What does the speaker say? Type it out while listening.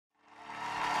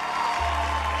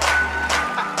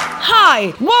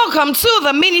Hi, welcome to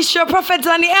the ministry of Prophet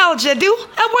Daniel Jedu,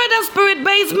 a word and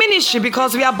spirit-based ministry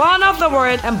because we are born of the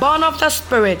word and born of the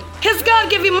spirit. His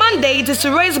God-given mandate is to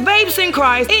raise babes in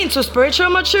Christ into spiritual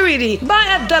maturity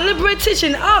by a deliberate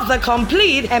teaching of the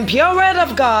complete and pure word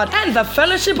of God and the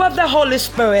fellowship of the Holy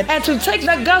Spirit, and to take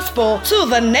the gospel to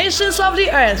the nations of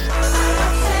the earth.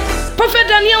 Prophet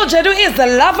Daniel Jedu is the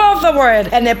lover of the word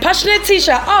and a passionate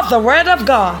teacher of the word of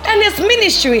God, and his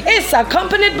ministry is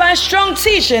accompanied by strong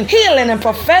teaching, healing, and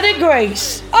prophetic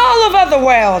grace. All over the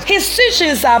world, his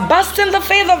teachings are boosting the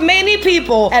faith of many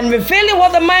people and revealing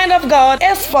what the mind of God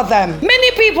is for them.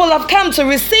 Many people have come to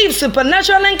receive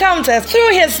supernatural encounters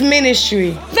through his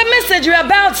ministry. The message you're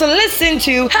about to listen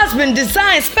to has been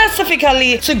designed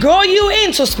specifically to grow you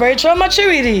into spiritual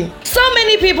maturity. So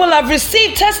many people have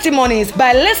received testimonies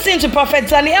by listening to Prophet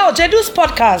Daniel Jedu's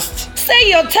podcast. Say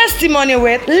your testimony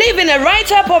with leaving a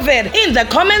write-up of it in the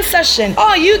comment section,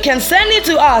 or you can send it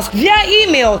to us via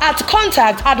email at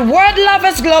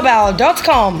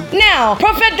contact@wordloversglobal.com. Now,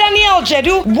 Prophet Daniel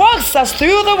Jedu walks us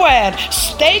through the word.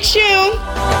 Stay tuned.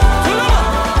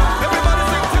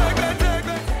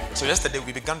 So yesterday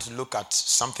we began to look at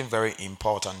something very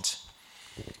important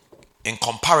in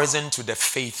comparison to the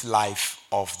faith life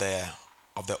of the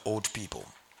old people.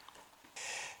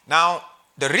 Now,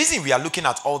 the reason we are looking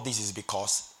at all this is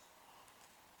because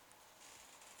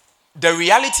the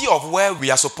reality of where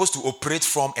we are supposed to operate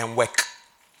from and work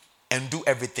and do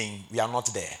everything, we are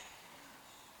not there.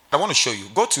 I want to show you.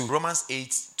 Go to Romans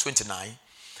 8:29,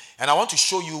 and I want to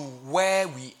show you where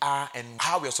we are and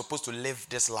how we are supposed to live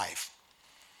this life.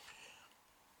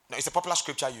 Now, it's a popular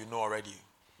scripture you know already.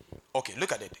 Okay,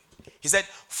 look at it. He said,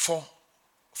 For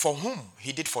whom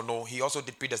he did foreknow, he also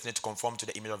did predestinate to conform to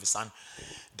the image of his son,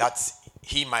 that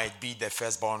he might be the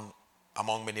firstborn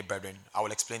among many brethren. I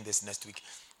will explain this next week.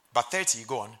 But 30,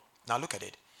 go on. Now look at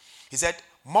it. He said,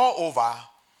 moreover,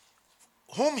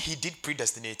 whom he did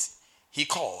predestinate, he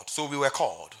called. So we were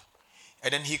called.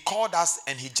 And then he called us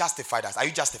and he justified us. Are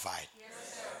you justified?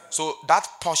 Yes, sir. So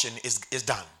that portion is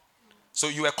done. So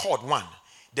you were called, one.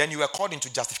 Then you were called into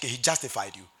justification. He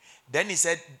justified you. Then he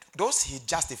said, those he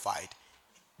justified,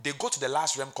 they go to the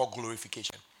last realm called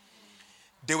glorification.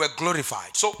 They were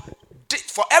glorified. So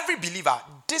for every believer,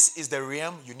 this is the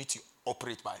realm you need to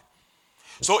operate by.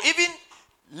 So even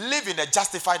living a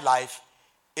justified life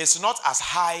is not as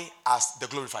high as the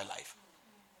glorified life.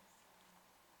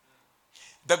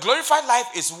 The glorified life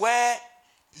is where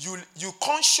you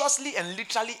consciously and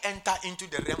literally enter into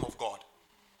the realm of God.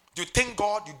 You think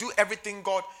God, you do everything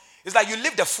God. It's like you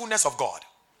live the fullness of God.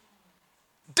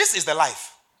 This is the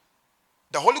life.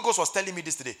 The Holy Ghost was telling me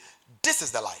this today. This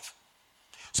is the life.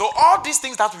 So all these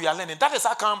things that we are learning, that is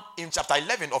how come in chapter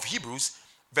 11 of Hebrews,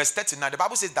 verse 39, the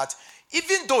Bible says that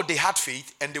even though they had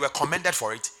faith and they were commended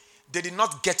for it, they did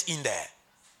not get in there.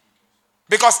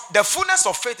 Because the fullness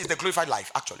of faith is the glorified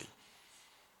life, actually.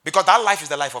 Because that life is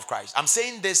the life of Christ. I'm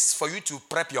saying this for you to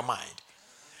prep your mind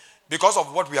because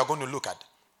of what we are going to look at.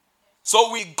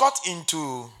 So we got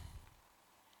into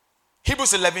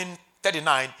Hebrews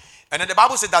 11:39. And then the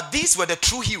Bible said that these were the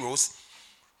true heroes.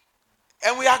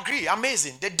 And we agree,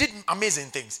 amazing. They did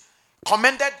amazing things.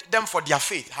 Commended them for their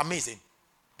faith, amazing.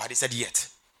 But he said, yet,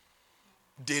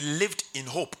 they lived in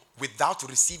hope without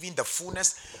receiving the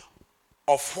fullness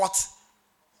of what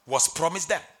was promised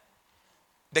them.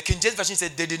 The King James Version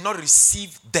said they did not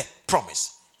receive the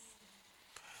promise.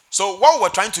 So what we were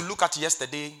trying to look at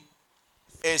yesterday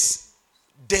is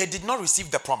they did not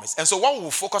receive the promise. And so what we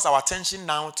will focus our attention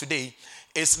now today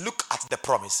is look at the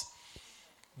promise.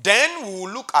 Then we will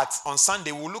look at, on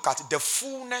Sunday, we will look at the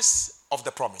fullness of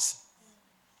the promise.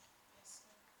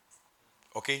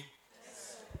 Okay?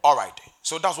 Yes, all right.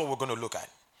 So that's what we're going to look at.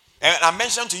 And I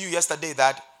mentioned to you yesterday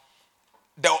that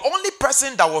the only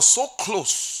person that was so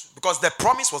close, because the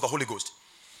promise was the Holy Ghost.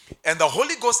 And the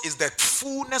Holy Ghost is the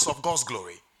fullness of God's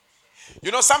glory.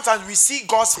 You know, sometimes we see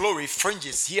God's glory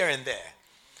fringes here and there.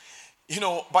 You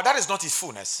know, but that is not his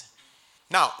fullness.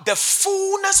 Now, the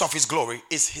fullness of his glory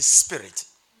is his spirit.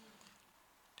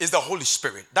 Is the Holy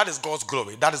Spirit. That is God's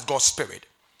glory. That is God's spirit.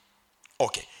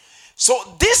 Okay.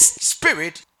 So this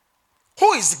spirit,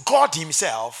 who is God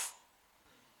himself,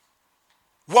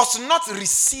 was not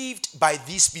received by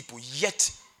these people,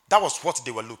 yet that was what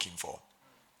they were looking for.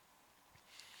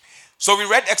 So we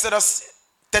read Exodus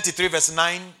 33 verse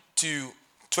 9 to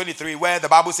 23, where the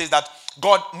Bible says that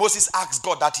Moses asked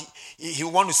God that he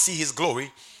want to see his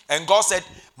glory. And God said,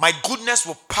 my goodness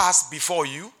will pass before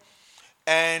you.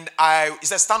 And he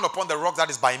said, stand upon the rock that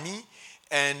is by me.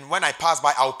 And when I pass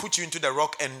by, I'll put you into the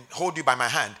rock and hold you by my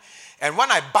hand. And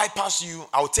when I bypass you,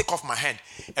 I will take off my hand,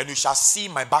 and you shall see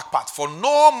my back part. For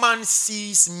no man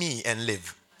sees me and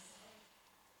live.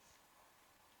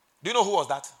 Do you know who was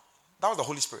that? That was the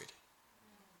Holy Spirit.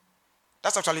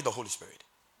 That's actually the Holy Spirit.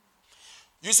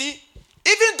 You see,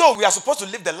 even though we are supposed to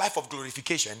live the life of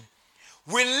glorification,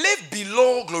 we live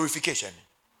below glorification.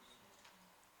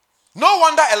 No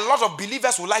wonder a lot of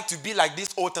believers would like to be like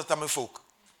these Old Testament folk.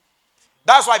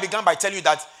 That's why I began by telling you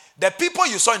that the people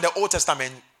you saw in the Old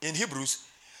Testament, in Hebrews,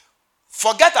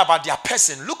 forget about their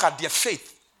person. Look at their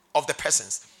faith of the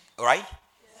persons. All right?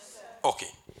 Yes, sir. Okay.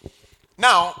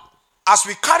 Now, as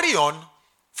we carry on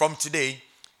from today,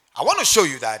 I want to show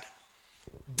you that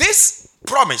this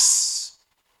promise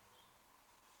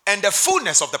and the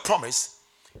fullness of the promise,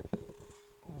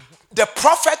 the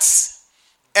prophets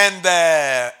and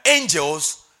the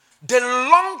angels, they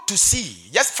long to see.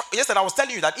 Yesterday I was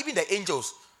telling you that even the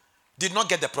angels did not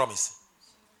get the promise.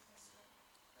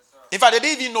 In fact, they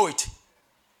didn't even know it.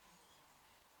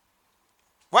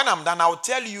 When I'm done, I'll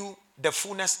tell you the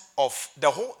fullness of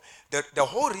the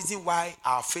whole reason why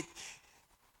our faith,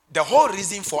 the whole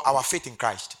reason for our faith in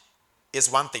Christ is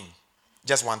one thing.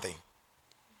 Just one thing.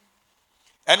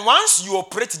 And once you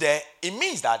operate there, it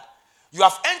means that you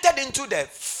have entered into the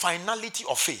finality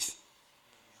of faith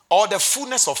or the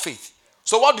fullness of faith.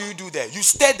 So what do you do there? You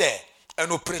stay there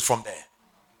and operate from there.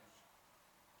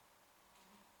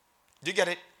 Do you get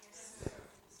it?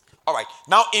 All right.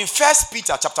 Now in 1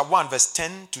 Peter chapter 1 verse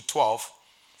 10 to 12,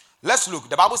 let's look.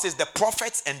 The Bible says the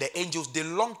prophets and the angels, they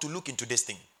long to look into this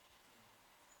thing.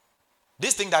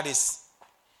 This thing that is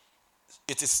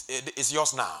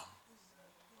yours now.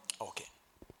 Okay.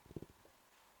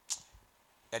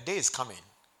 A day is coming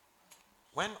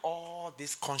when all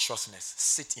this consciousness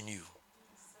sits in you.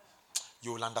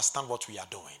 You will understand what we are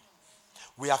doing.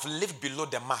 We have lived below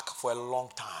the mark for a long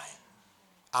time.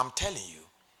 I'm telling you.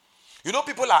 You know,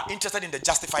 people are interested in the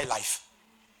justified life.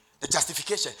 The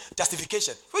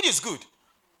justification, which is good.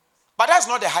 But that's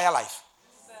not the higher life.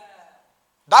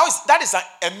 That is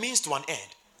a means to an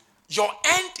end. Your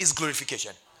end is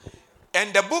glorification.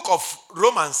 And the book of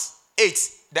Romans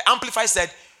 8, the Amplified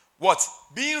said, what?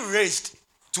 Being raised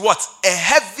to what? A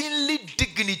heavenly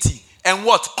dignity and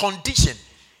what? Condition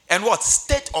and what?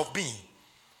 State of being.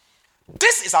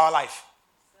 This is our life.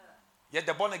 Yet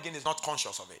the born again is not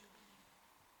conscious of it.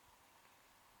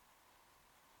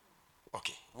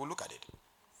 Okay, we'll look at it.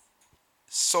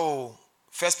 So,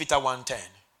 1 Peter 1:10.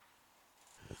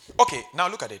 Okay, now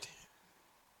look at it.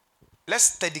 Let's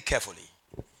study carefully.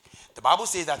 The Bible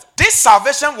says that this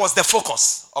salvation was the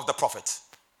focus of the prophet,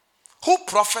 who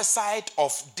prophesied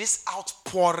of this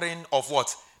outpouring of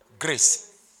what?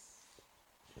 Grace.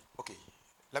 Okay,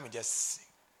 let me just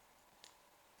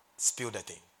spill the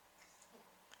thing.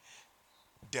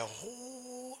 The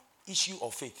whole issue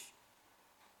of faith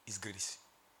is grace.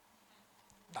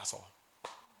 That's all.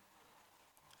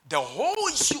 The whole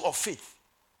issue of faith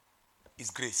is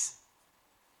grace.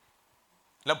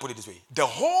 Let me put it this way. The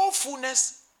whole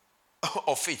fullness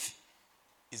of faith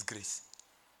is grace.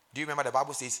 Do you remember the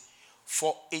Bible says,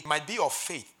 for it might be of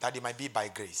faith that it might be by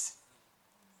grace.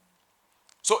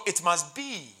 So it must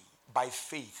be by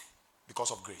faith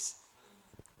because of grace.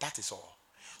 That is all.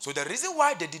 So the reason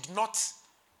why they did not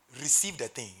receive the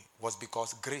thing was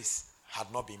because grace had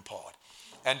not been poured.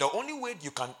 And the only way you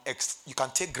can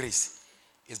take grace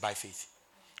is by faith.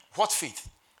 What faith?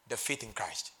 The faith in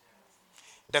Christ.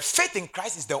 The faith in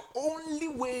Christ is the only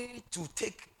way to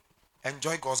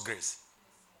enjoy God's grace.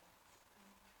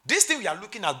 This thing we are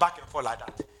looking at back and forth like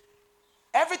that.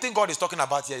 Everything God is talking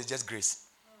about here is just grace.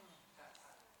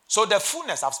 So the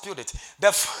fullness, I've spilled it.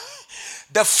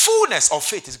 The fullness of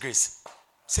faith is grace.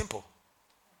 Simple.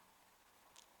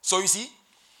 So you see,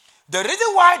 the reason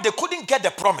why they couldn't get the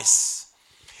promise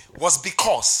was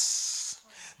because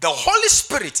the Holy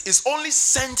Spirit is only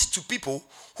sent to people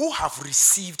who have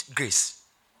received grace.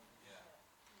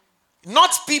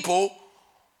 Not people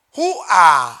who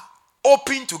are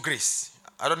open to grace.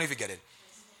 I don't know if you get it.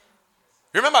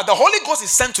 Remember, the Holy Ghost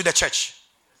is sent to the church,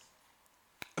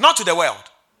 not to the world.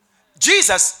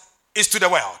 Jesus is to the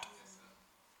world.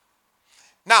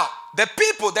 Now,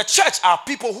 the church are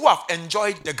people who have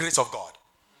enjoyed the grace of God.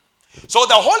 So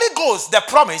the Holy Ghost, the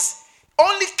promise,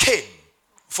 only came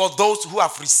for those who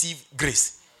have received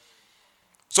grace.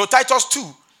 So Titus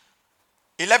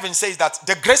 2:11 says that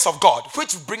the grace of God,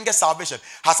 which bringeth salvation,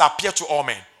 has appeared to all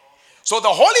men. So the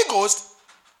Holy Ghost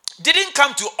didn't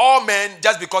come to all men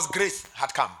just because grace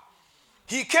had come.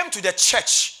 He came to the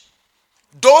church,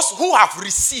 those who have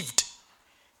received.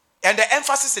 And the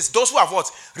emphasis is those who have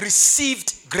what?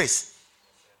 Received grace.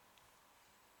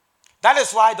 That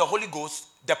is why the Holy Ghost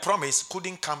the promise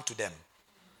couldn't come to them.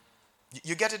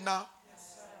 You get it now?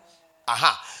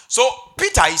 So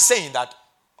Peter is saying that,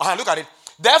 look at it.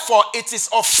 Therefore, it is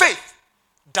of faith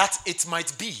that it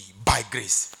might be by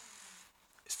grace.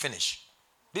 It's finished.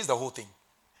 This is the whole thing.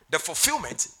 The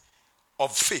fulfillment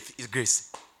of faith is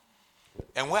grace.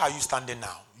 And where are you standing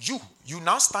now? You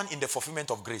now stand in the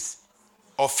fulfillment of grace,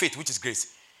 of faith, which is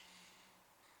grace.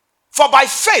 For by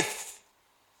faith,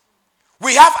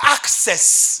 we have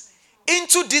access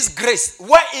into this grace,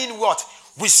 wherein what?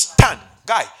 We stand.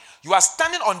 Guy, you are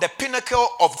standing on the pinnacle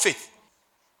of faith.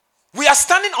 We are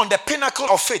standing on the pinnacle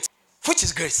of faith, which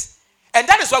is grace. And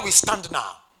that is where we stand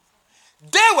now.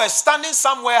 They were standing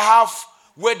somewhere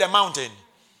halfway the mountain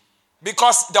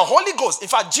because the Holy Ghost, in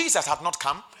fact, Jesus had not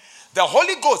come. The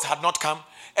Holy Ghost had not come.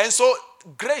 And so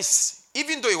grace,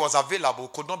 even though it was available,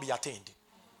 could not be attained.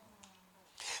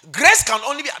 Grace can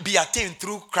only be attained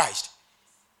through Christ.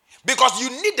 Because you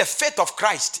need the faith of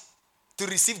Christ to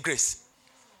receive grace.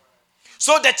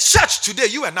 So the church today,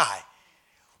 you and I,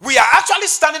 we are actually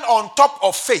standing on top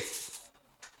of faith.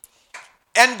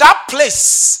 And that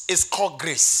place is called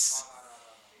grace.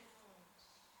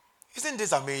 Isn't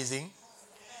this amazing?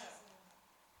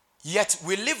 Yet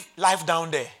we live life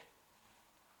down there.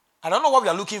 I don't know what we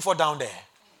are looking for down there.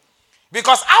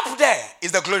 Because up there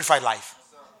is the glorified life.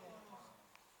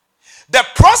 The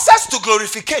process to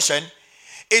glorification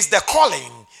is the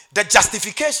calling, the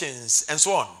justifications, and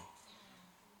so on.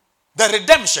 The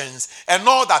redemptions and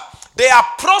all that. They are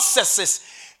processes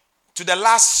to the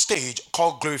last stage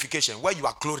called glorification, where you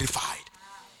are glorified.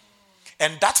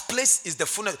 And that place is the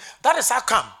fullness. That is how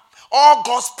come all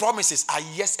God's promises are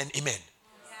yes and amen.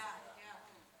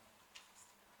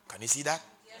 Can you see that?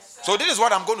 So this is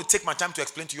what I'm going to take my time to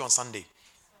explain to you on Sunday.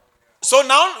 So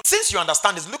now, since you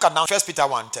understand this, look at now 1 Peter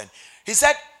 1:10. He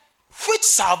said, which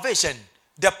salvation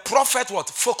the prophet what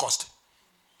focused.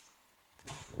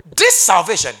 This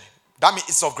salvation, that means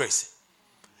it's of grace.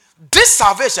 This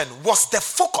salvation was the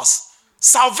focus.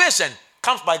 Salvation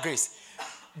comes by grace.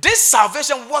 This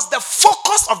salvation was the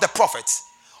focus of the prophets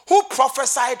who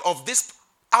prophesied of this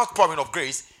outpouring of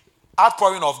grace,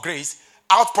 outpouring of grace,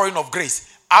 outpouring of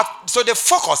grace. So they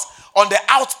focused on the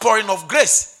outpouring of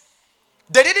grace.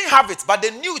 They didn't have it, but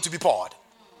they knew it to be poured.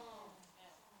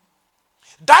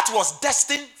 That was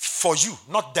destined for you,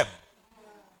 not them.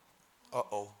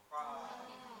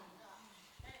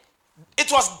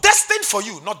 It was destined for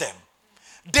you, not them.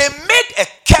 They made a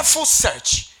careful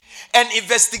search and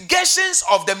investigations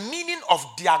of the meaning of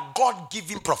their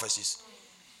God-given prophecies.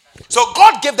 So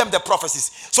God gave them the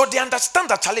prophecies. So they understand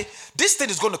that, Charlie, this thing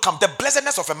is going to come. The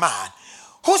blessedness of a man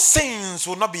whose sins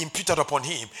will not be imputed upon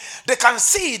him. They can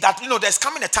see that, there's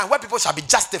coming a time where people shall be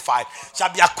justified,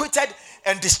 shall be acquitted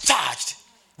and discharged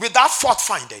without fault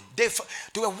finding. They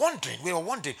were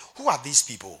wondering, who are these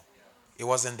people? It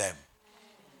wasn't them.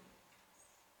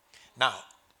 Now,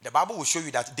 the Bible will show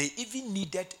you that they even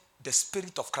needed the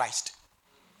Spirit of Christ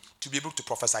to be able to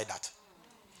prophesy that.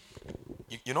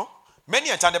 You know?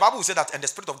 Many a time the Bible will say that, and the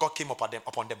Spirit of God came upon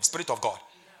them, Spirit of God.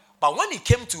 But when it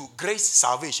came to grace,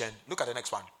 salvation, look at the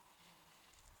next one.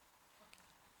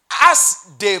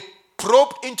 As they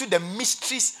probed into the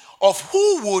mysteries of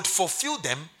who would fulfill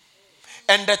them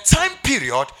and the time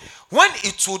period when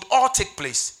it would all take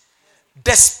place,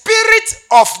 the Spirit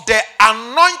of the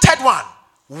Anointed One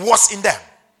was in them.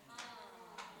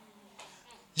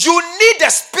 You need the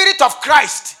Spirit of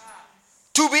Christ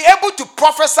to be able to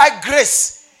prophesy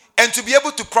grace and to be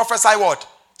able to prophesy what?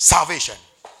 Salvation.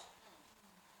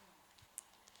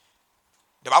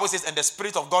 The Bible says, and the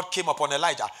Spirit of God came upon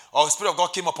Elijah, or the Spirit of God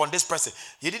came upon this person.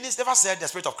 He never said the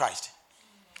Spirit of Christ.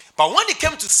 But when it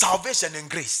came to salvation and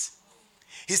grace,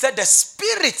 he said the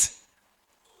Spirit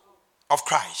of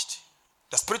Christ,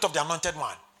 the Spirit of the Anointed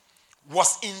One,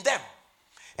 was in them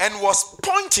and was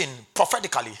pointing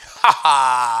prophetically.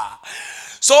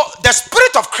 So the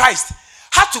Spirit of Christ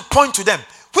had to point to them,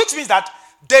 which means that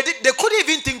they couldn't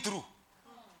even think through.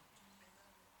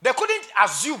 They couldn't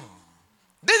assume.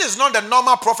 This is not the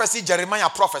normal prophecy Jeremiah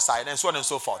prophesied and so on and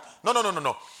so forth. No.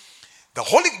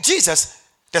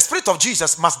 The Spirit of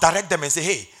Jesus must direct them and say,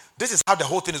 hey, this is how the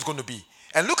whole thing is going to be.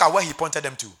 And look at where he pointed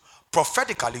them to.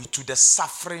 Prophetically to the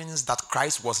sufferings that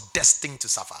Christ was destined to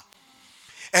suffer.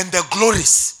 And the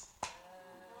glories.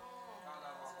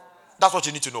 That's what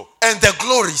you need to know. And the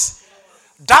glories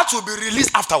that will be released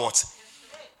afterwards.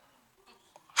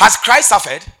 Has Christ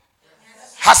suffered?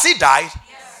 Yes. Has he died?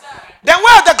 Yes, then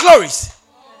where are the glories?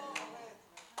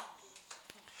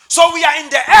 So we are in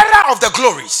the era of the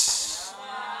glories.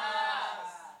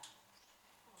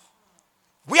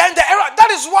 We are in the era. That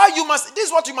is why this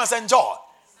is what you must enjoy.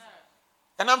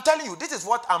 And I'm telling you, this is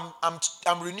what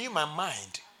I'm renewing my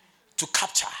mind to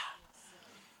capture.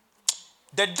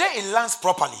 The day it lands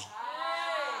properly.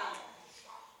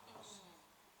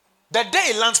 The day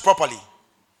it lands properly.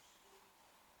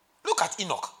 Look at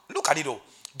Enoch. Look at it all.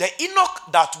 The Enoch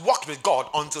that walked with God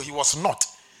until he was not.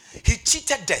 He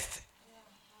cheated death.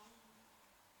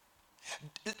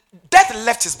 Death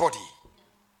left his body.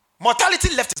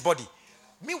 Mortality left his body.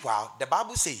 Meanwhile, the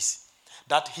Bible says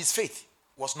that his faith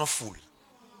was not full.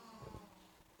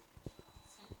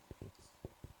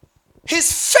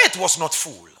 His faith was not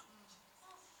full.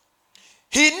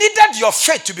 He needed your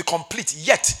faith to be complete,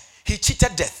 yet he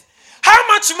cheated death. How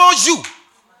much more you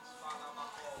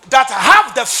that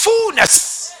have the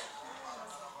fullness,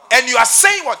 and you are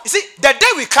saying what? You see, the day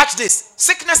we catch this,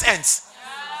 sickness ends.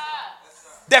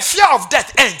 The fear of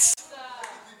death ends.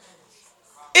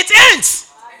 It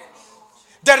ends.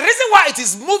 The reason why it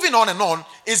is moving on and on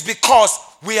is because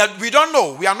we don't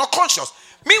know. We are not conscious.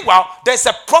 Meanwhile, there's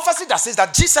a prophecy that says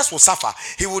that Jesus will suffer.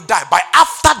 He will die. But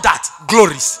after that,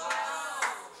 glories.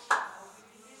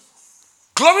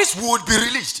 Glories would be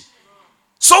released.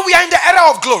 So we are in the era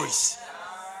of glories.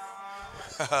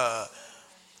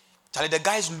 Charlie, the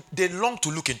guys, they long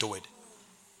to look into it.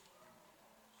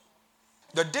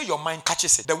 The day your mind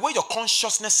catches it, the way your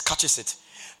consciousness catches it,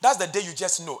 that's the day you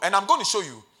just know. And I'm going to show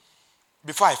you,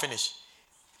 before I finish,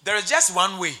 there is just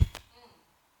one way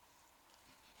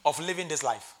of living this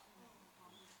life.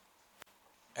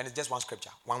 And it's just one scripture,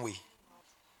 one way.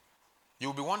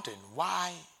 You'll be wondering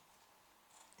why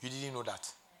you didn't know that.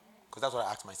 Because that's what I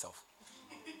asked myself.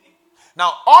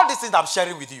 Now, all these things I'm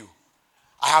sharing with you,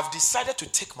 I have decided to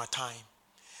take my time,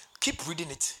 keep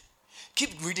reading it, keep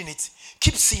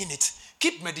seeing it,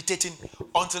 keep meditating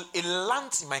until it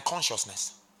lands in my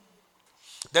consciousness.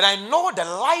 Then I know the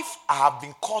life I have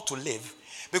been called to live,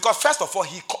 because first of all,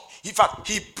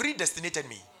 he predestinated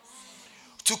me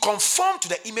to conform to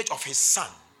the image of his son.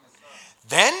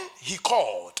 Then he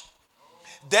called.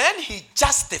 Then he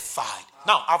justified.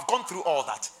 Now, I've gone through all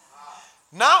that.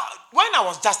 Now, when I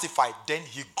was justified, then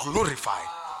he glorified.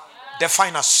 The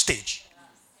final stage.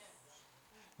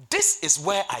 This is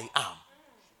where I am.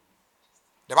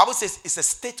 The Bible says it's a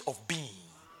state of being.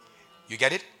 You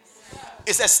get it?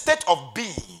 It's a state of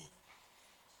being.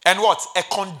 And what? A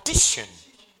condition.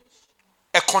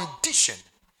 A condition.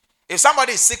 If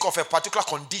somebody is sick of a particular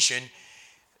condition,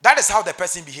 that is how the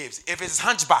person behaves. If it's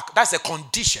hunchback, that's a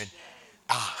condition.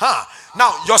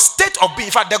 Now, your state of being,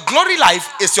 in fact, the glory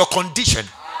life is your condition.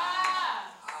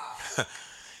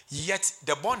 Yet,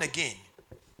 the born again,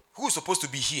 who is supposed to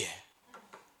be here,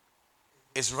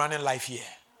 is running life here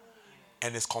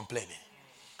and is complaining.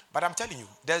 But I'm telling you,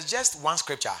 there's just one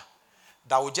scripture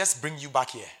that will just bring you back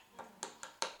here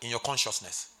in your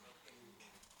consciousness.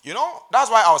 You know,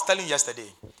 that's why I was telling you yesterday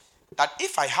that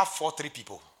if I have 3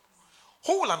 people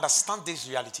who will understand this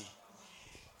reality,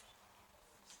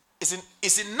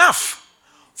 it's enough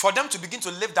for them to begin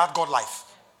to live that God life.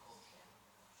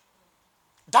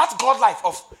 That God life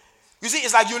of, you see,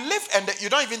 it's like you live and you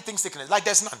don't even think sickness, like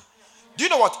there's none. Do you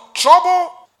know what?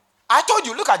 Trouble, I told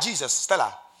you, look at Jesus,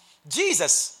 Stella.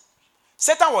 Jesus,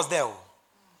 Satan was there.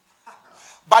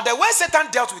 But the way Satan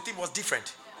dealt with him was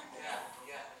different.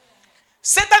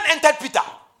 Satan entered Peter.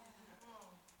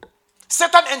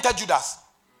 Satan entered Judas.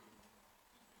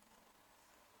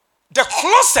 The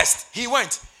closest he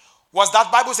went was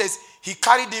that Bible says he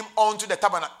carried him onto the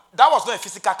tabernacle. That was not a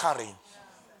physical carrying.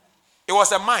 It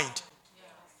was a mind.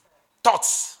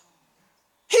 Thoughts.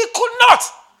 He could not.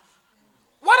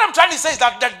 What I'm trying to say is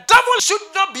that the devil should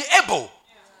not be able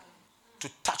to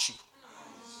touch you.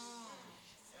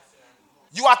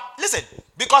 You are, listen,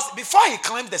 because before he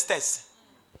climbed the stairs,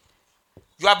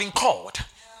 you have been called.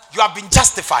 You have been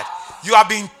justified. You have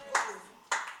been.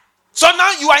 So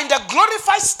now you are in the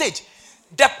glorified stage.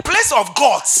 The place of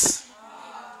God's.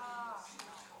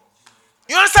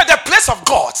 You understand? The place of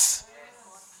God's.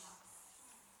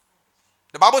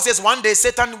 The Bible says one day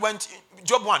Satan went,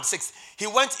 Job 1:6, he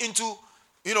went into,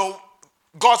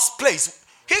 God's place.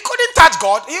 He couldn't touch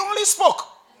God. He only spoke.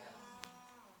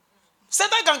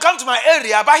 Satan can come to my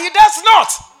area, but he does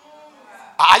not.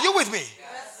 Are you with me?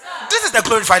 Yes, this is the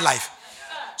glorified life.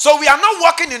 So we are not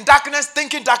walking in darkness,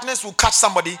 thinking darkness will catch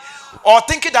somebody, or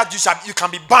thinking that you can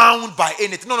be bound by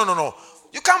anything. No.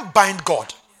 You can't bind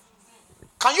God.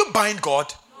 Can you bind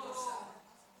God?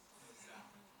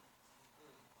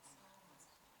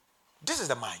 This is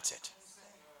the mindset.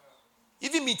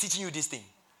 Even me teaching you this thing,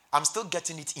 I'm still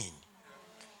getting it in.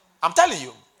 I'm telling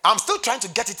you, I'm still trying to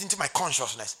get it into my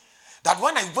consciousness. That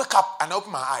when I wake up and I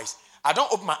open my eyes, I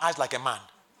don't open my eyes like a man.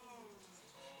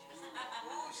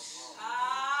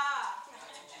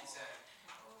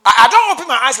 I don't open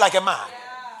my eyes like a man.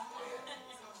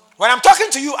 When I'm talking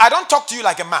to you, I don't talk to you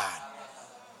like a man.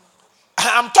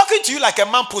 I'm talking to you like a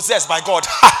man possessed by God.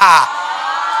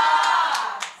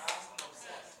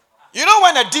 You know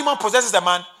when a demon possesses a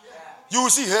man, you will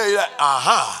see, hey,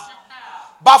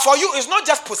 But for you, it's not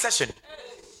just possession.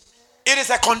 It is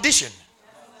a condition.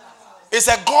 It's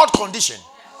a God condition.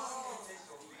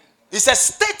 It's a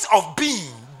state of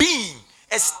being.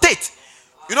 A state.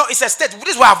 You know, it's a state.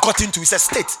 This is what I've got into. It's a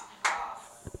state.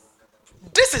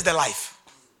 This is the life.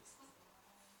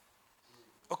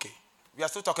 Okay. We are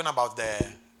still talking about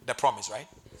the promise, right?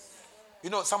 You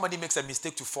know, somebody makes a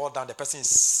mistake to fall down. The person is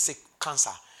sick,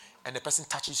 cancer. And the person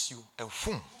touches you and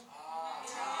boom.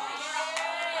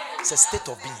 It's a state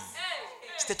of being.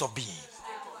 State of being.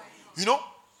 You know,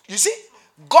 you see,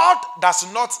 God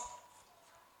does not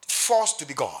force to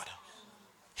be God.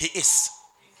 He is.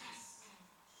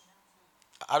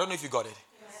 I don't know if you got it.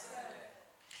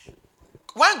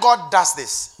 When God does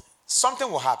this, something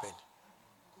will happen.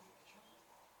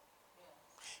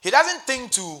 He doesn't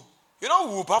think to, you know,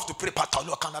 we will have to pray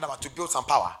to build some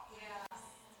power.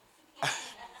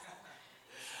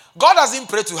 God doesn't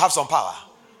pray to have some power.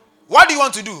 What do you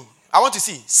want to do? I want to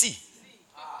see. See.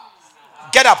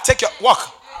 Get up, take your walk.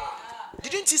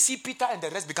 Didn't you see Peter and the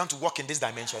rest began to walk in this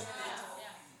dimension?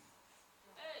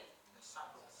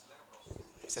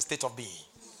 It's a state of being.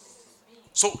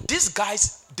 So these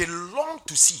guys, they long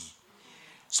to see.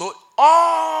 So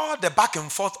all the back and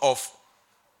forth of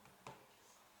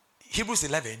Hebrews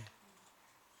 11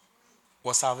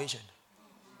 was salvation.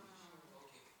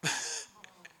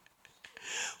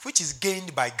 Which is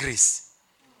gained by grace.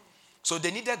 So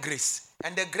they needed grace.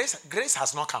 And the grace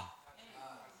has not come.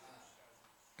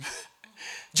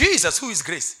 Jesus, who is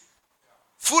grace,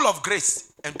 full of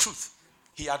grace and truth,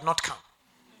 he had not come.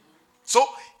 So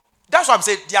that's why I'm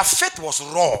saying their faith was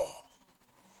raw.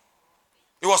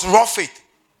 It was raw faith.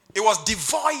 It was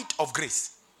devoid of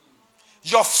grace.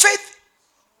 Your faith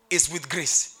is with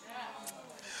grace.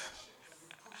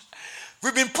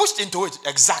 We've been pushed into it.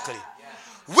 Exactly.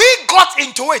 We got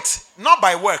into it not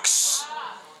by works,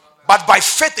 but by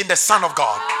faith in the Son of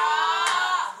God.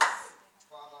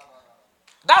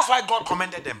 That's why God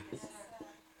commended them.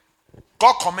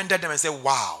 God commended them and said,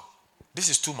 wow, this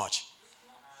is too much.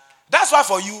 That's why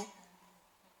for you,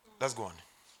 let's go on.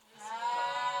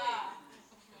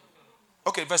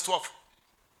 Okay, verse 12.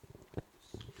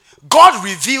 God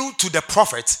revealed to the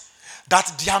prophets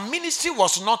that their ministry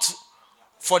was not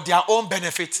for their own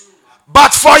benefit,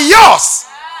 but for yours.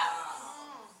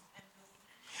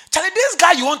 Charlie, this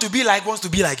guy you want to be like wants to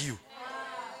be like you.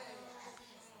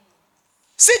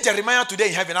 See Jeremiah today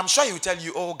in heaven. I'm sure he will tell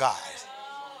you, oh guys,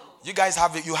 you guys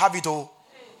have it. You have it all.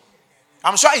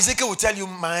 I'm sure Ezekiel will tell you,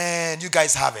 man, you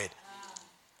guys have it.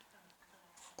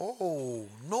 Oh,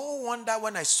 no wonder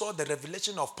when I saw the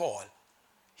revelation of Paul,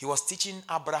 he was teaching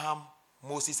Abraham,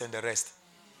 Moses, and the rest.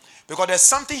 Because there's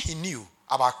something he knew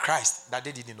about Christ that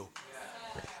they didn't know.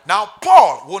 Now,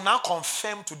 Paul will now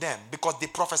confirm to them because they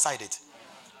prophesied it.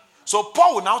 So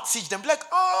Paul will now teach them, like,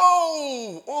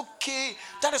 oh, okay,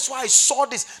 that is why I saw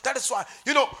this. That is why,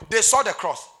 they saw the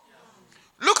cross.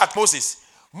 Look at Moses.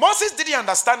 Moses didn't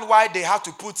understand why they had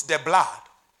to put the blood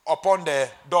upon the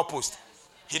doorpost.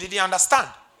 He didn't understand.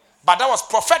 But that was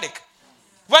prophetic.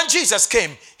 When Jesus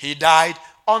came, he died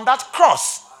on that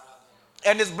cross.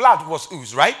 And his blood was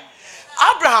oozed, right?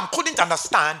 Abraham couldn't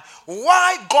understand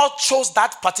why God chose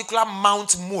that particular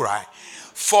Mount Moriah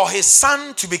for his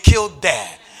son to be killed there.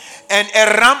 And a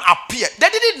ram appeared. They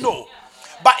didn't know.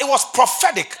 But it was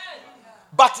prophetic.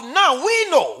 But now we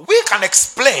know. We can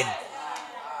explain.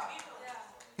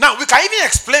 Now we can even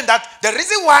explain that the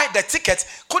reason why the ticket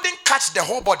couldn't catch the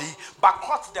whole body but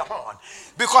caught the horn.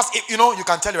 Because if, you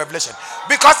can tell the revelation.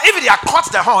 Because if they had caught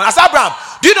the horn, as Abraham,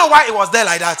 do you know why it was there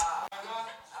like that?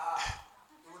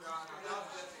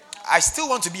 I still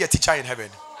want to be a teacher in heaven.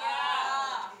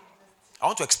 I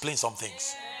want to explain some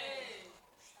things.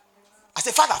 I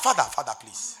say, Father,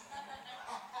 please.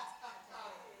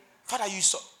 Father, you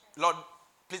saw. Lord,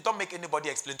 please don't make anybody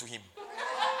explain to him.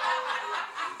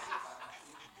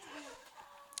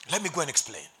 Let me go and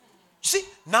explain. You see,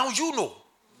 now you know.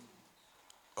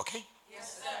 Okay?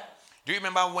 Yes, sir. Do you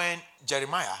remember when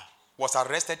Jeremiah was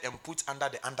arrested and put under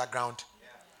the underground?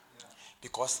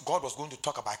 Because God was going to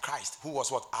talk about Christ, who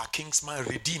was what? Our kinsman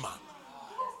redeemer.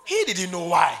 He didn't know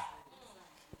why.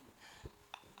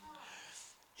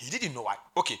 He didn't know why.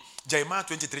 Okay, Jeremiah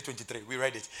 23:23. We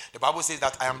read it. The Bible says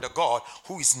that I am the God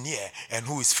who is near and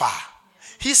who is far.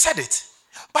 He said it.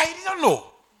 But he didn't know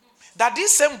that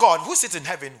this same God who sits in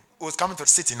heaven was coming to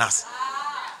sit in us.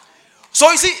 So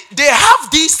you see, they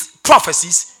have these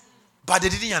prophecies, But they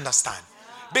didn't understand.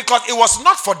 Because it was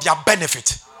not for their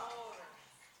benefit.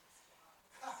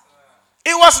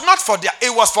 It was not for their,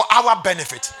 it was for our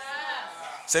benefit.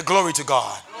 Say glory to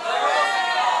God.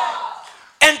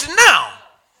 And now,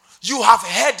 you have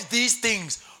heard these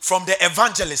things from the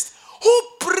evangelist who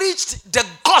preached the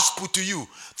gospel to you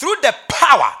through the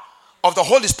power of the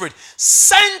Holy Spirit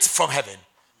sent from heaven.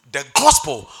 The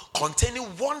gospel containing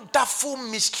wonderful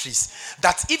mysteries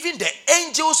that even the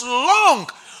angels long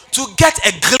to get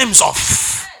a glimpse of.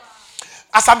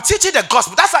 As I'm teaching the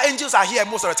gospel, that's why angels are here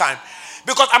most of the time.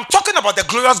 Because I'm talking about the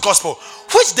glorious gospel,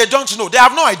 which they don't know. They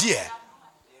have no idea.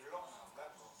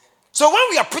 So when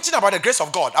we are preaching about the grace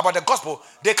of God, about the gospel,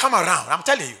 they come around. I'm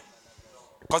telling you.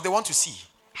 Because they want to see.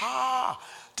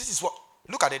 This is what,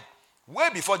 look at it. Way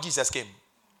before Jesus came,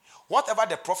 whatever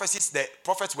the prophecies the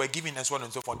prophets were giving and so on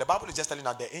and so forth, the Bible is just telling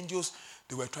that the angels,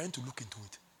 they were trying to look into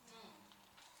it.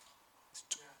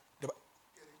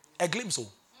 A glimpse.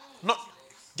 Not,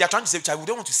 they are trying to say, we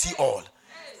don't want to see all.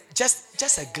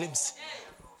 Just a glimpse.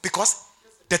 Because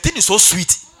the thing is so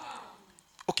sweet.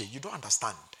 Okay, you don't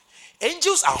understand.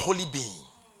 Angels are holy beings.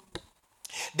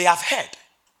 They have heard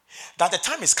that the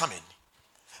time is coming.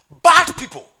 Bad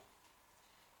people,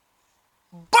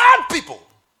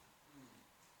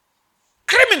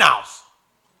 criminals,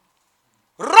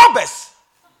 robbers,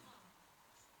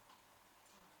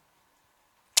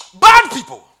 bad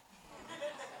people.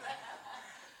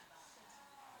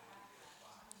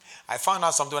 I found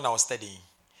out something when I was studying.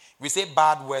 We say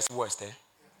bad, worst, eh?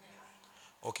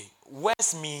 Okay.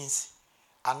 Worst means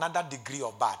another degree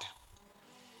of bad.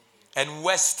 And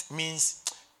worst means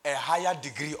a higher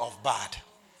degree of bad.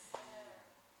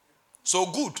 So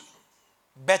good,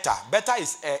 better. Better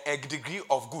is a degree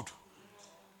of good.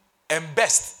 And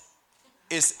best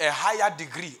is a higher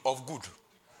degree of good.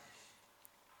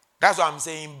 That's why I'm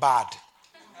saying bad.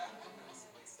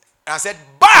 And I said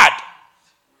bad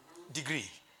degree.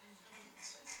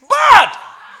 Bad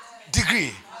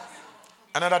degree.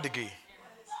 Another degree.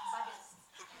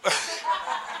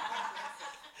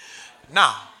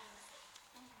 Now,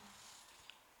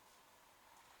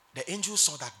 the angel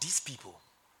saw that these people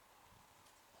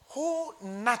who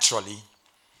naturally,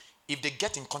 if they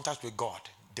get in contact with God,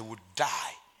 they would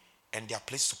die and their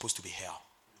place is supposed to be hell.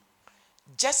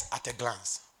 Just at a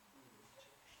glance,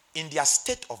 in their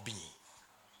state of being,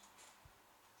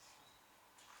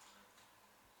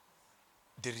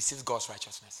 they receive God's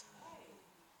righteousness.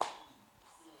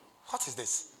 What is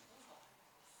this?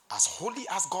 As holy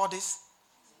as God is,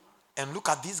 and look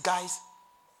at these guys.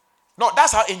 No,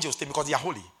 that's how angels think, because they are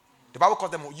holy. The Bible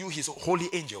calls them his holy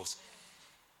angels.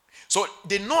 So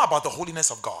they know about the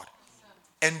holiness of God.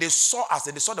 And they saw us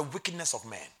and they saw the wickedness of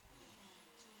man.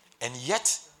 And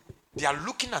yet, they are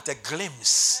looking at a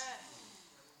glimpse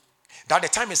that the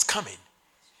time is coming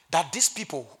that these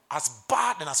people, as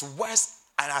bad and as worst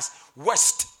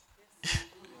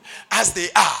as they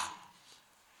are,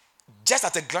 just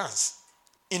at a glance,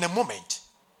 in a moment,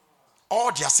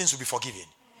 all their sins will be forgiven.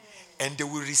 And they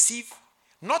will receive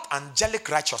not angelic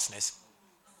righteousness,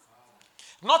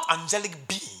 not angelic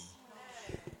being,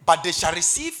 but they shall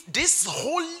receive this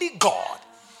holy God.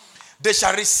 They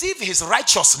shall receive his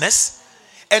righteousness,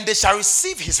 and they shall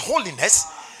receive his holiness,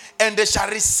 and they shall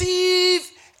receive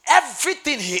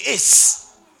everything he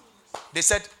is. They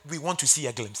said, we want to see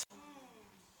a glimpse.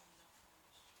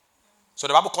 So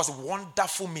the Bible calls it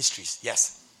wonderful mysteries.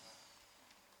 Yes.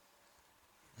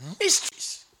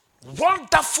 Mysteries.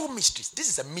 Wonderful mysteries. This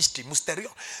is a mystery.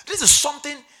 Mysterion. This is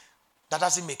something that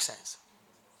doesn't make sense.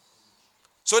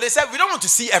 So they said, we don't want to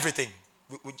see everything.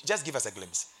 We just give us a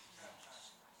glimpse.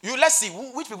 Let's see.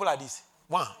 Which people are these?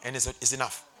 One. And it's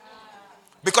enough.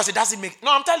 Because it doesn't make...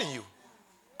 No, I'm telling you.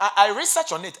 I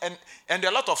researched on it. And there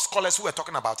are a lot of scholars who were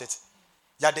talking about it.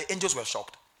 Yeah, the angels were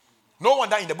shocked. No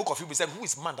wonder in the book of Hebrews said, who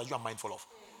is man that you are mindful of?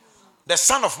 The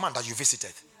son of man that you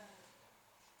visited.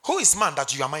 Who is man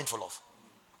that you are mindful of?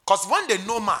 Because when they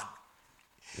know man,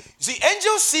 you see,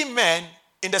 angels see men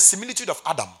in the similitude of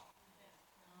Adam.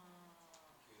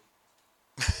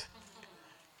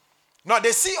 No,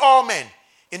 they see all men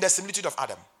in the similitude of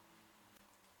Adam.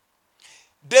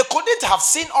 They couldn't have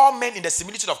seen all men in the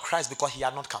similitude of Christ because he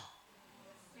had not come.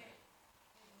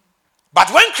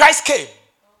 But when Christ came,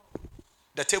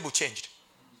 the table changed.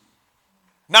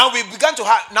 Now we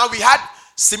had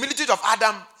similitude of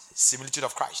Adam, similitude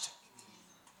of Christ.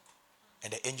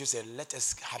 And the angel said, let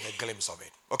us have a glimpse of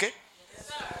it. Okay?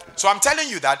 Yes, so I'm telling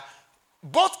you that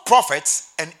both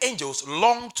prophets and angels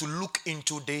long to look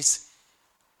into this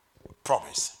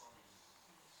promise.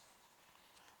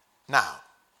 Now,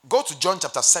 go to John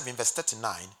chapter 7, verse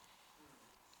 39.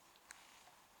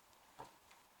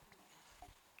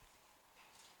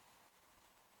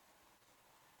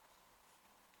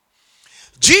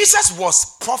 Jesus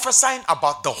was prophesying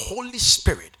about the Holy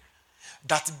Spirit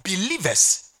that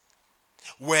believers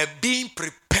were being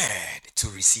prepared to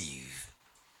receive.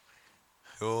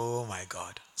 Oh my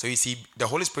God. So you see, the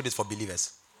Holy Spirit is for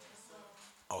believers.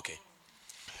 Okay.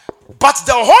 But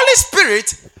the Holy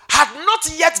Spirit had not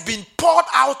yet been poured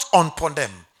out upon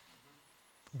them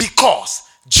because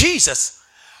Jesus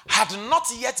had not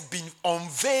yet been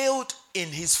unveiled in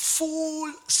his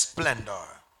full splendor.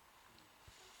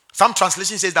 Some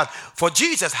translation says that for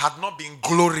Jesus had not been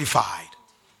glorified.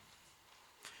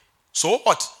 So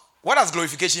what does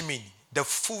glorification mean? The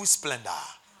full splendor,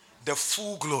 the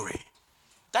full glory.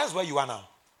 That's where you are now.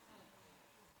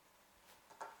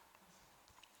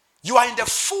 You are in the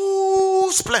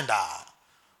full splendor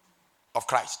of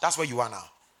Christ. That's where you are now.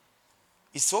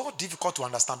 It's so difficult to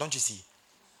understand, don't you see?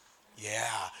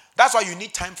 Yeah. That's why you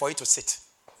need time for it to sit.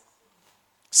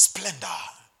 Splendor.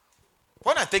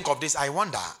 When I think of this, I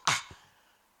wonder,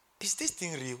 is this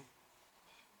thing real?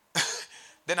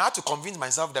 Then I had to convince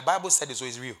myself the Bible said it, so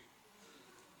it's real.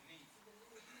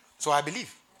 So I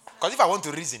believe. Because if I want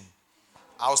to reason,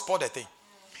 I'll spoil the thing.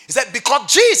 He said,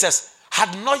 because Jesus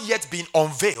had not yet been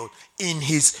unveiled in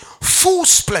his full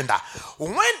splendor.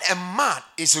 When a man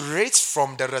is raised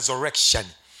from the resurrection,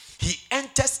 he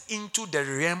enters into the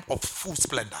realm of full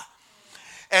splendor.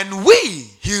 And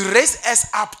he raised us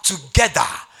up together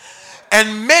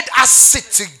and made us sit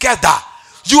together.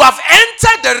 You have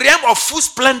entered the realm of full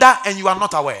splendor and you are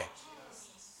not aware.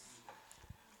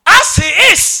 As he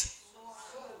is,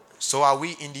 so are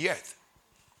we in the earth.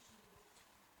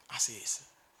 As he is.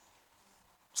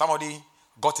 Somebody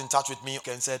got in touch with me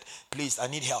and said, please, I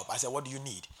need help. I said, what do you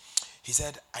need? He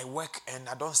said, I work and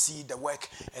I don't see the work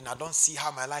and I don't see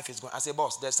how my life is going. I said,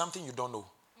 boss, there's something you don't know.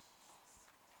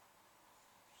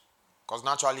 Because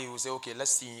naturally you will say, okay,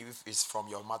 let's see if it's from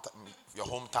your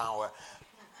hometown. Or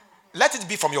let it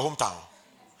be from your hometown.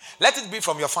 Let it be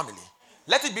from your family.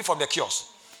 Let it be from the kiosk.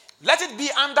 Let it be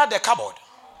under the cupboard.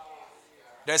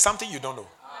 There's something you don't know.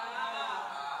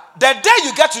 The day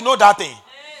you get to know that thing,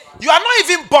 you are not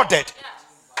even bothered.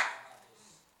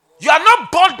 You are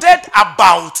not bothered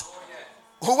about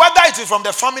whether it is from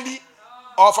the family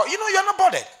or from, you are not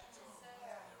bothered.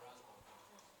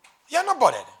 You are not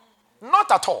bothered. Not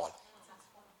at all.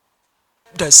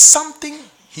 There's something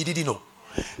he didn't know.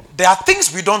 There are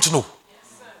things we don't know.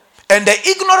 And the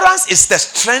ignorance is the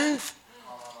strength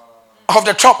of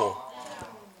the trouble.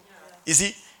 You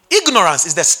see, ignorance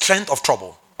is the strength of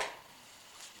trouble.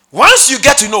 Once you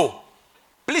get to know,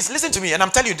 please listen to me, and I'm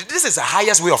telling you, this is the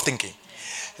highest way of thinking.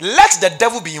 Let the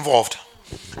devil be involved.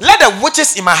 Let the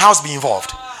witches in my house be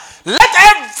involved. Let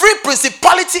every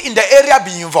principality in the area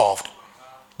be involved.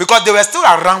 Because they were still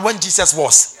around when Jesus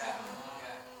was.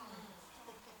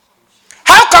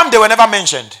 How come they were never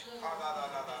mentioned?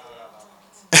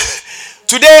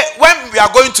 Today, when we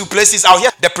are going to places, I'll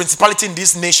hear the principality in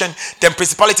this nation, the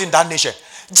principality in that nation.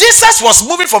 Jesus was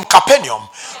moving from Capernaum,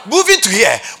 moving to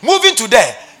here, moving to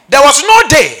there. There was no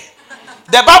day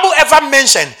the Bible ever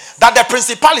mentioned that the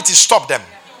principality stopped them.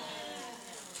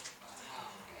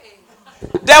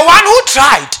 The one who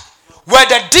tried were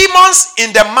the demons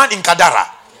in the man in Gadara.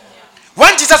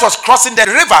 When Jesus was crossing, the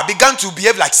river began to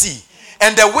behave like sea,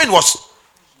 and the wind was.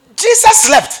 Jesus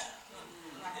slept.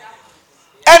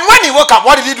 And when he woke up,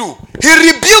 what did he do?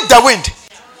 He rebuked the wind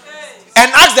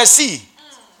and asked the sea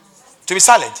to be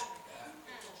silent.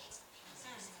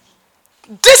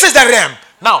 This is the realm.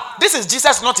 Now, this is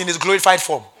Jesus not in his glorified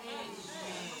form.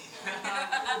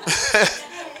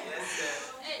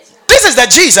 This is the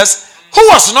Jesus who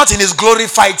was not in his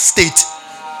glorified state.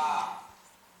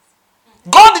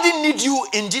 God didn't need you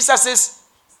in Jesus's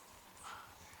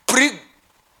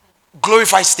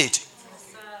pre-glorified state.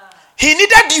 He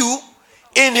needed you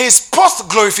in his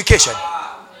post-glorification.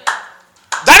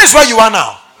 That is where you are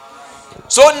now.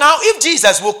 So now if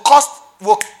Jesus will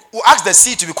ask the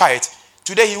sea to be quiet,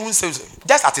 today he won't say,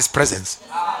 just at his presence.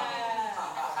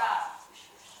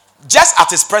 Just at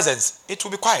his presence, it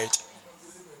will be quiet.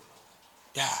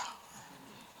 Yeah.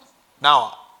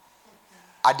 Now,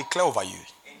 I declare over you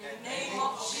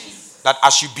that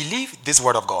as you believe this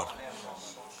word of God,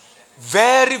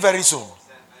 very, very soon,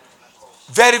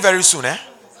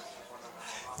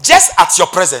 just at your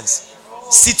presence,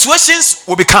 situations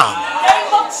will be calm.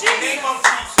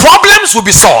 Problems will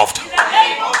be solved.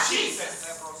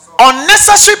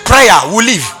 Unnecessary prayer will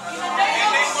leave.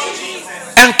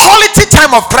 And quality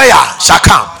time of prayer shall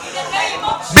come.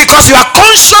 Because you are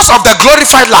conscious of the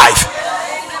glorified life.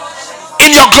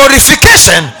 In your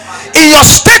glorification, in your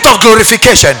state of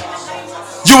glorification,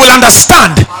 you will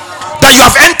understand that you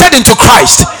have entered into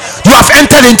Christ. you have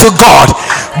entered into God,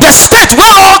 the state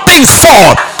where all things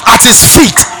fall at his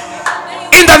feet.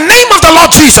 In the name of the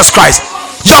Lord Jesus Christ,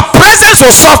 your presence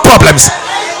will solve problems.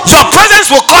 Your presence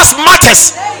will cause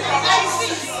matters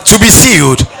to be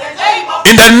sealed.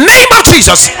 In the name of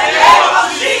Jesus.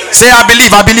 Say, I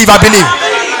believe, I believe, I believe.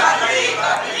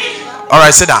 All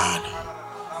right, sit down.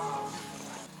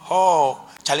 Oh,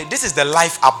 Charlie, this is the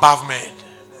life above men.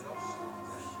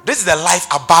 This is the life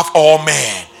above all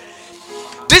men.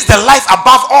 This is the life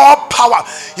above all power.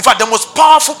 In fact, the most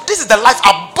powerful. This is the life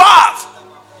above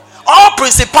all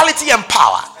principality and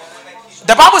power.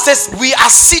 The Bible says we are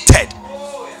seated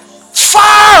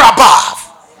far above.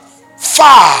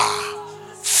 Far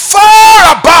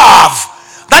above.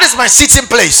 That is my sitting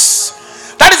place.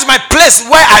 That is my place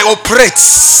where I operate.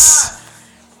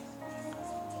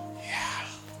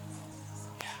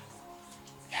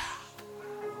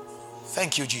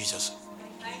 Thank you, Jesus.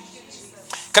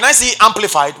 Can I see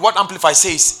amplified? What amplified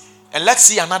says? And let's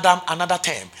see another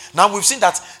term. Now we've seen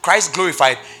that Christ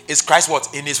glorified is Christ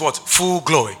what? In his what? Full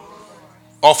glory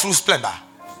or full splendor.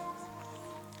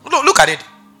 Look at it.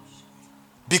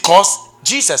 Because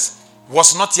Jesus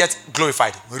was not yet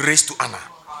glorified, raised to honor.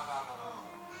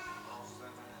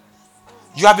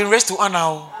 You have been raised to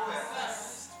honor.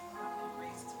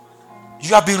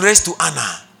 You have been raised to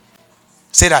honor.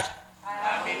 Say that.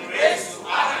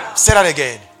 Say that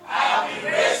again.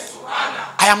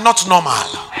 I am not normal.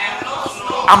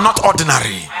 I'm not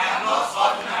ordinary.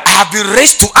 I have been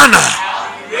raised to honor.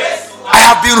 I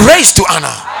have been raised to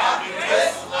honor.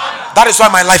 That is why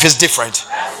my life is different.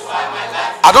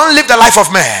 I don't live the life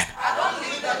of man.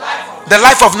 The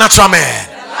life of natural man.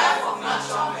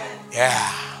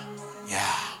 Yeah.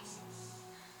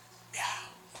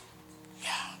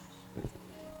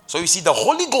 So you see, the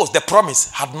Holy Ghost, the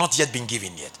promise, had not yet been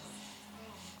given yet.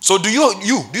 So do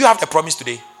you have the promise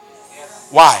today? Yes.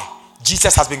 Why?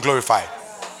 Jesus has been glorified.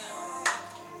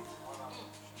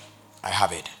 I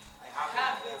have it.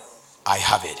 I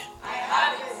have it.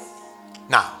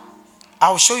 Now,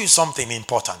 I'll show you something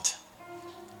important.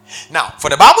 Now, for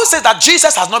the Bible says that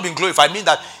Jesus has not been glorified, means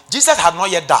that Jesus had not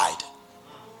yet died.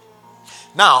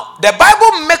 Now, the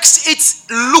Bible makes it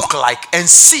look like and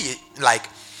see it like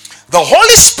the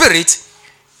Holy Spirit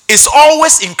is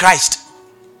always in Christ.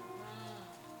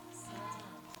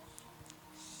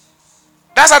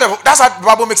 That's how the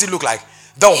Bible makes it look like.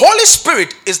 The Holy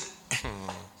Spirit is...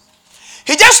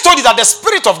 He just told you that the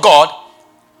Spirit of God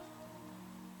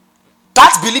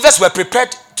that believers were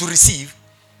prepared to receive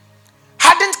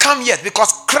hadn't come yet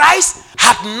because Christ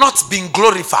had not been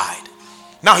glorified.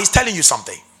 Now he's telling you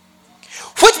something.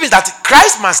 Which means that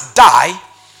Christ must die,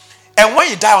 and when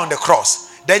he died on the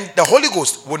cross, then the Holy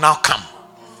Ghost will now come.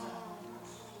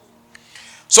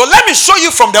 So let me show you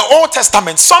from the Old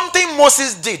Testament something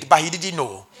Moses did, but he didn't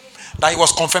know. That he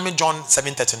was confirming John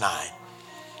 7:39.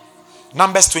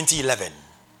 Numbers 20:11.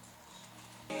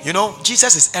 You know,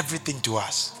 Jesus is everything to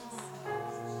us.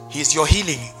 He is your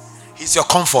healing. He's your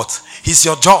comfort. He's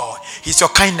your joy. He's your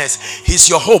kindness. He's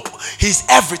your hope. He's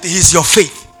everything. He's your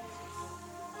faith.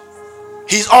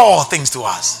 He's all things to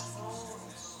us.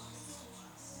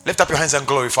 Lift up your hands and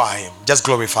glorify him. Just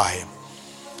glorify him.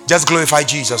 Just glorify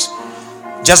Jesus.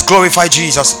 Just glorify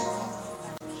Jesus.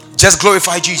 Just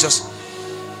glorify Jesus.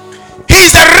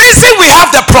 He's the reason we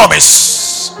have the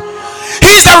promise.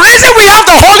 He's the reason we have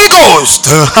the Holy Ghost.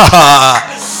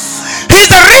 He's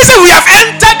the reason we have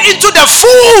entered into the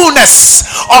fullness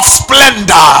of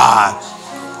splendor.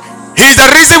 He's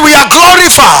the reason we are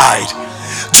glorified.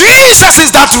 Jesus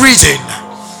is that reason.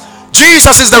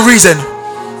 Jesus is the reason.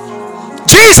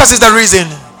 Jesus is the reason.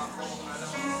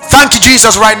 Thank you,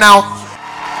 Jesus, right now.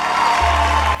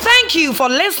 Thank you for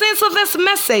listening to this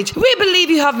message. We believe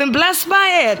you have been blessed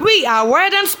by it. We are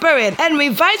Word and Spirit, and we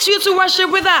invite you to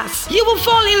worship with us. You will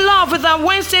fall in love with our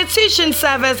Wednesday teaching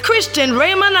service, Christian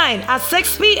Rhema 9 at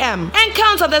 6 p.m.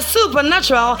 Encounter the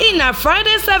supernatural in our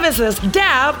Friday services,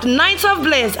 Dabbed Night of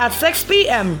Bliss at 6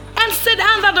 p.m. And sit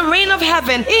under the rain of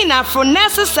heaven in our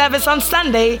fullness service on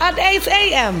Sunday at 8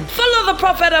 a.m. Follow the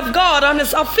Prophet of God on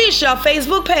his official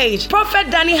Facebook page, Prophet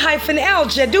Danny-L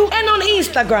Jedu, and on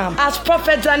Instagram as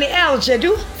Prophet Danny-L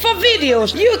Jedu. For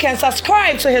videos, you can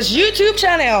subscribe to his YouTube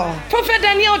channel. Prophet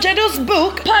Daniel Jedu's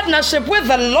book, Partnership with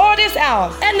the Lord, is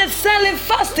out and it's selling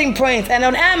fasting print and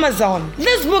on Amazon.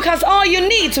 This book has all you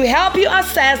need to help you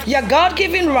assess your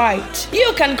God-given right.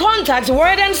 You can contact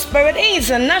Word and Spirit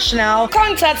International.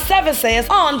 Contact services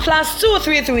on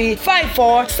 +233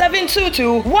 54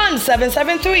 722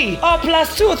 1773 or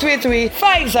 +233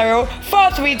 50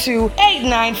 432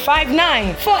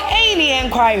 8959 for any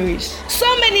enquiries. So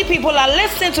many people are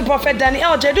listening to Prophet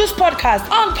Daniel Jedu's podcast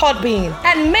on Podbean,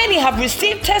 and many have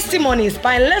received testimonies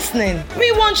by listening.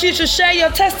 We want you to share your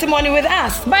testimony with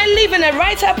us by leaving a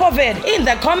write-up of it in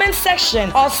the comment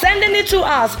section or sending it to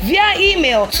us via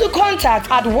email to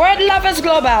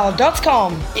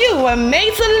contact@wordloversglobal.com. You were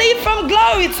made to live from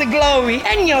glory to glory,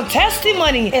 and your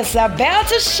testimony is about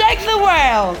to shake the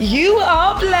world. You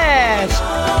are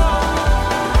blessed.